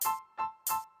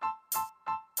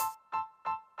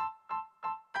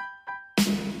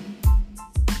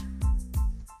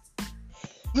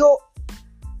यो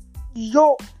यो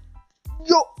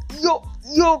यो यो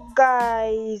yo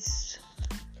guys.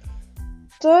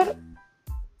 तर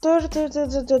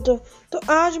तो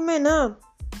आज मैं ना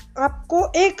आपको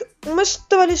एक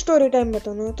मस्त वाली स्टोरी टाइम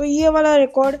बताऊंगा। तो ये वाला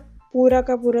रिकॉर्ड पूरा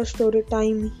का पूरा स्टोरी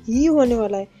टाइम ही होने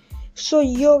वाला है। सो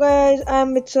yo guys, I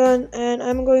am वित्सन and I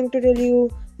am going to tell you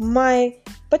my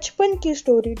बचपन की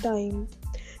स्टोरी टाइम।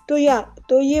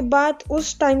 तो ये बात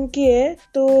उस टाइम की है,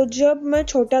 तो जब मैं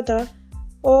छोटा था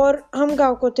और हम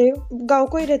गांव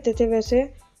को ही रहते थे,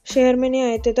 वैसे शहर में नहीं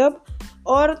आए थे तब।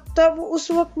 और तब उस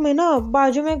वक्त में ना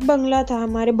बाजू में एक बंगला था,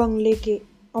 हमारे बंगले के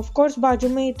ऑफ कोर्स बाजू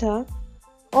में ही था,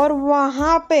 और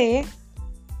वहां पे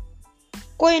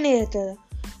कोई नहीं रहता था।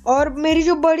 और मेरी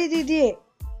जो बड़ी दीदी है,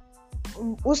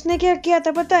 उसने क्या किया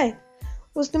था पता है?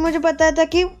 उसने मुझे बताया था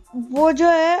कि वो जो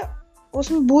है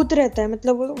उसमें भूत रहता है,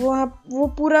 मतलब वो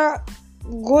पूरा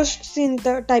गोस्ट सीन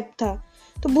टाइप था।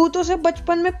 तो भूतों से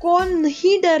बचपन में कौन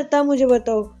नहीं डरता, मुझे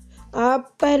बताओ। आप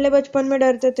पहले बचपन में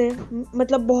डरते थे,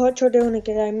 मतलब बहुत छोटे होने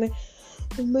के टाइम में।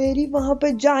 तो मेरी वहां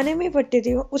पे जाने में फटती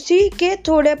थी, उसी के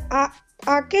थोड़े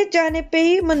आके जाने पे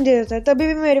ही मंदिर था, तभी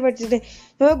भी मेरी फटती थी।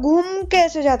 तो मैं घूम के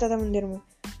ऐसे जाता था मंदिर में।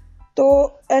 तो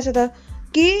ऐसा था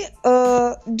कि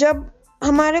जब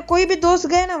हमारे कोई भी दोस्त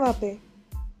गए ना वहां पे,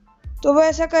 तो वो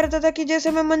ऐसा करता था कि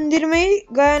जैसे मैं मंदिर में ही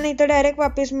गया नहीं था, डायरेक्ट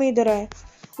वापस में इधर आया।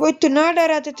 वो इतना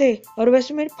डराते थे, और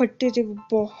वैसे मेरी फटती थी,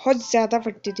 बहुत ज्यादा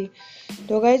फटती थी।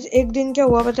 तो गाइस एक दिन क्या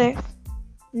हुआ पता है?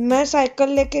 मैं साइकिल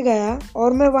लेके गया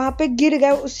और मैं वहां पे गिर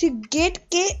गया उसी गेट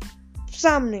के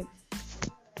सामने।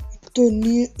 तो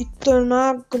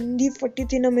इतना गंदी फटी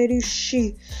थी ना मेरी शी।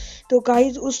 तो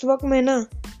गाइस उस वक्त में ना,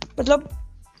 मतलब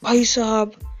भाई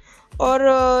साहब,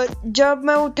 और जब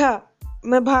मैं उठा,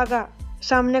 मैं भागा,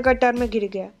 सामने कटार में गिर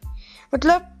गया,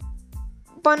 मतलब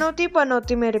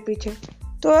पनौती मेरे पीछे।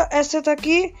 तो ऐसा था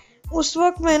कि उस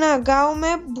वक्त में ना गांव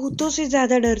में भूतों से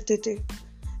ज्यादा डरते थे।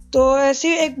 तो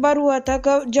ऐसे एक बार हुआ था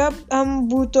जब हम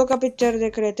भूतों का पिक्चर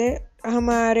देख रहे थे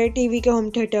हमारे टीवी के होम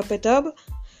थिएटर पे तब।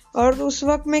 और उस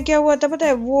वक्त में क्या हुआ था पता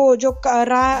है? वो जो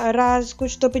राज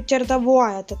कुछ तो पिक्चर था वो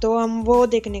आया था, तो हम वो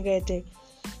देखने गए थे।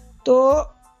 तो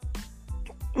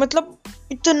मतलब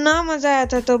इतना मजा आया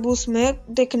था तब उसमें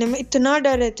देखने में, इतना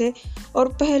डरे थे। और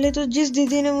पहले तो जिस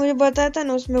दीदी ने मुझे बताया था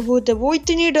ना उसमें भूत है, वो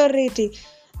इतनी डर रही थी।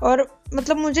 और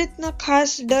मतलब मुझे इतना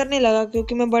खास डर नहीं लगा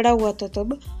क्योंकि मैं बड़ा हुआ था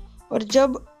तब। और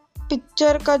जब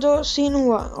पिक्चर का जो सीन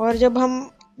हुआ और जब हम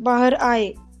बाहर आए,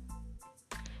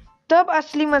 तब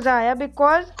असली मजा आया।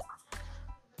 बिकॉज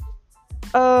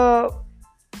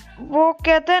वो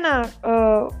कहते हैं ना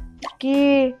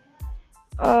कि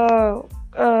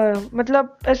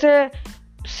मतलब ऐसे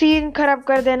सीन खराब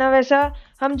कर देना, वैसा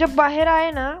हम जब बाहर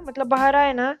आए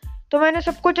ना, तो मैंने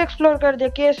सब कुछ एक्सप्लोर कर दिया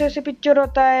कि ऐसे ऐसे पिक्चर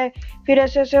होता है, फिर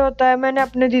ऐसे ऐसे होता है। मैंने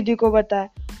अपने दीदी को बताया।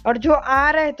 और जो आ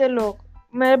रहे थे लोग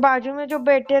मेरे बाजू में, जो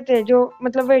बैठे थे, जो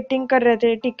मतलब वेटिंग कर रहे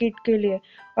थे टिकट के लिए,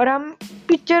 और हम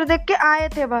पिक्चर देख के आए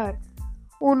थे बाहर,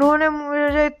 उन्होंने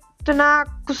मुझे इतना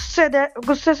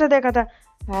गुस्से से देखा था।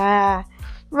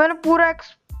 मैंने पूरा एक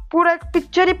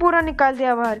पिक्चर ही पूरा निकाल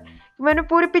दिया बाहर। मैंने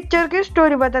पूरी पिक्चर की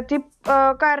स्टोरी बता थी।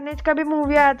 कार्नेज का भी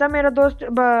मूवी आया था, मेरा दोस्त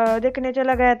देखने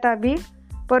चला गया था अभी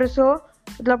परसों,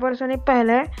 मतलब परसों नहीं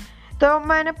पहले। तो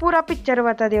मैंने पूरा पिक्चर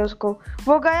बता दिया उसको।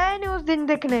 वो गया ही नहीं उस दिन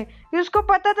देखने, उसको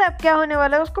पता था अब क्या होने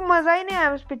वाला है, उसको मजा ही नहीं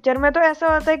आया उस पिक्चर में। तो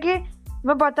ऐसा होता है कि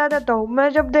मैं बता देता हूँ, मैं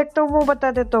जब देखता हूँ वो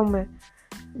बता देता हूँ मैं।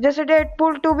 जैसे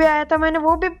डेडपूल 2 भी आया था, मैंने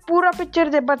वो भी पूरा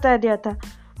पिक्चर बता दिया था।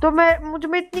 तो मुझ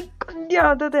में इतनी गंदी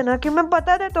आदत है ना कि मैं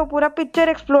बता देता हूँ, पूरा पिक्चर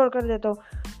एक्सप्लोर कर देता हूँ।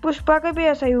 पुष्पा का भी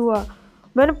ऐसा ही हुआ,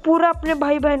 मैंने पूरा अपने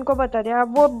भाई बहन को बता दिया,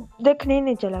 अब वो देखने ही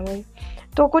नहीं चला गई।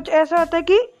 तो कुछ ऐसा होता है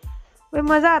कि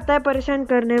मजा आता है परेशान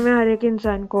करने में हर एक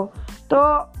इंसान को। तो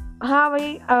हाँ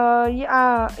भाई,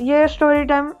 ये स्टोरी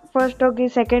टाइम फर्स्ट होगी,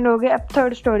 सेकंड होगी, अब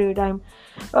थर्ड स्टोरी टाइम।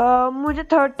 मुझे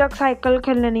थर्ड तक साइकिल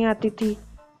खेलने नहीं आती थी।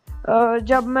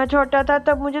 जब मैं छोटा था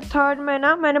तब मुझे थर्ड में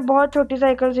ना, मैंने बहुत छोटी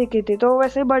साइकिल सीखी थी, तो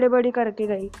वैसे ही बड़ी करके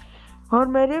गई। और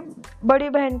मेरी बड़ी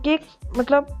बहन की,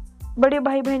 मतलब बड़े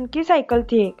भाई बहन की साइकिल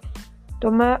थी एक, तो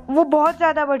वो बहुत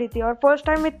ज़्यादा बड़ी थी और फर्स्ट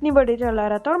टाइम इतनी बड़ी चला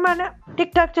रहा था और मैंने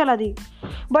ठीक ठाक चला दी।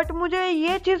 बट मुझे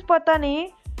ये चीज़ पता नहीं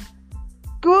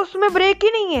कि उसमें ब्रेक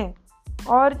ही नहीं है।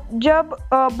 और जब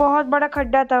बहुत बड़ा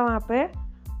खड्डा था वहाँ पे,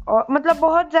 और मतलब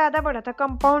बहुत ज़्यादा बड़ा था,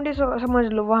 कंपाउंड ही समझ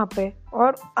लो वहाँ पे,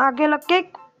 और आगे लग के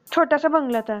एक छोटा सा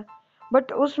बंगला था।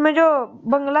 बट उसमें जो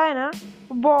बंगला है ना,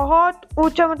 बहुत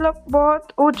ऊंचा, मतलब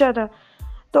बहुत ऊंचा था,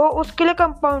 तो उसके लिए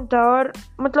कंपाउंड था। और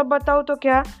मतलब बताऊँ तो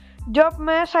क्या, जब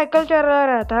मैं साइकिल चला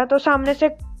रहा था तो सामने से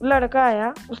एक लड़का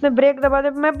आया, उसने ब्रेक दबा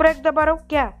दिया। मैं ब्रेक दबा रहा हूँ,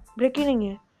 क्या ब्रेक ही नहीं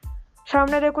है।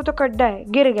 सामने देखो तो खड्डा है,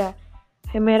 गिर गया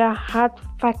है, मेरा हाथ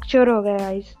फ्रैक्चर हो गया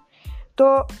गाइस।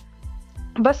 तो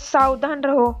बस सावधान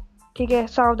रहो, ठीक है,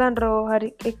 सावधान रहो हर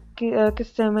एक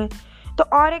किस्से में। तो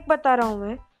और एक बता रहा हूँ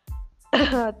मैं।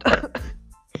 तो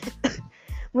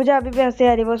मुझे अभी भी हंसी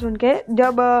आ रही वो सुन के।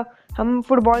 जब हम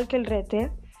फुटबॉल खेल रहे थे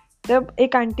तब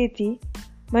एक आंटी थी,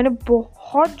 मैंने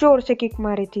बहुत जोर से किक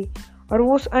मारी थी, और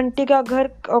उस आंटी का घर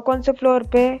कौन से फ्लोर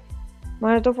पे,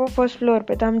 माना तो वो फर्स्ट फ्लोर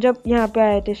पे था। हम जब यहाँ पे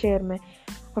आए थे शहर में,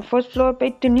 और फर्स्ट फ्लोर पे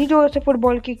इतनी जोर से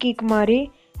फुटबॉल की किक मारी,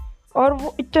 और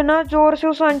वो इतना जोर से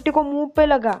उस आंटी को मुंह पे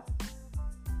लगा।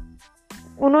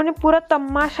 उन्होंने पूरा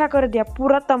तमाशा कर दिया,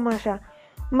 पूरा तमाशा।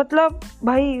 मतलब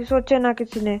भाई सोचे ना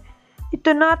किसी ने,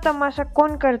 इतना तमाशा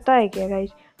कौन करता है क्या गाइस।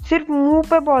 सिर्फ मुंह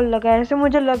पे बॉल लगा ऐसे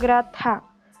मुझे लग रहा था।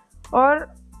 और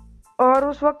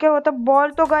उस वक्त क्या होता,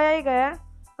 बॉल तो गया ही गया,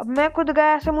 अब मैं खुद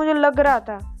गया ऐसे मुझे लग रहा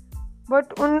था।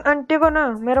 बट उन आंटी को ना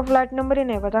मेरा फ्लैट नंबर ही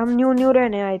नहीं पता। हम न्यू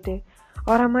रहने आए थे,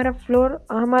 और हमारा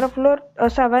फ्लोर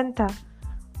 7 था,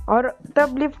 और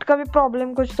तब लिफ्ट का भी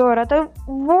प्रॉब्लम कुछ तो हो रहा था।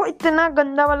 वो इतना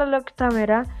गंदा वाला लक था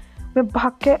मेरा। मैं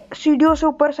भाग के सीढ़ियों से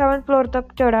ऊपर 7th फ्लोर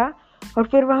तक चढ़ा, और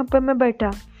फिर वहाँ पे मैं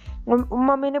बैठा।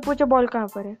 मम्मी ने पूछा बॉल कहाँ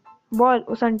पर है, बॉल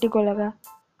उस आंटी को लगा।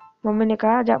 मम्मी ने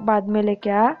कहा जब बाद में लेके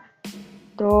आ।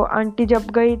 तो आंटी जब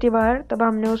गई थी बाहर, तब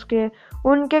हमने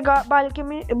उनके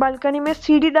बालकनी में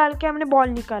सीढ़ी डाल के हमने बॉल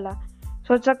निकाला।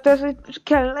 सोच सकते हो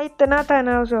खेलना इतना था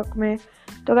ना उस वक्त में।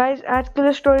 तो गाइस आज के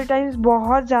लिए स्टोरी टाइम्स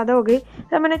बहुत ज़्यादा हो गई,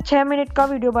 तो मैंने 6 मिनट का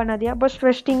वीडियो बना दिया, बस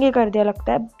ट्विस्टिंग ही कर दिया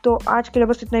लगता है। तो आज के लिए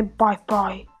बस इतना ही, बाय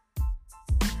बाय।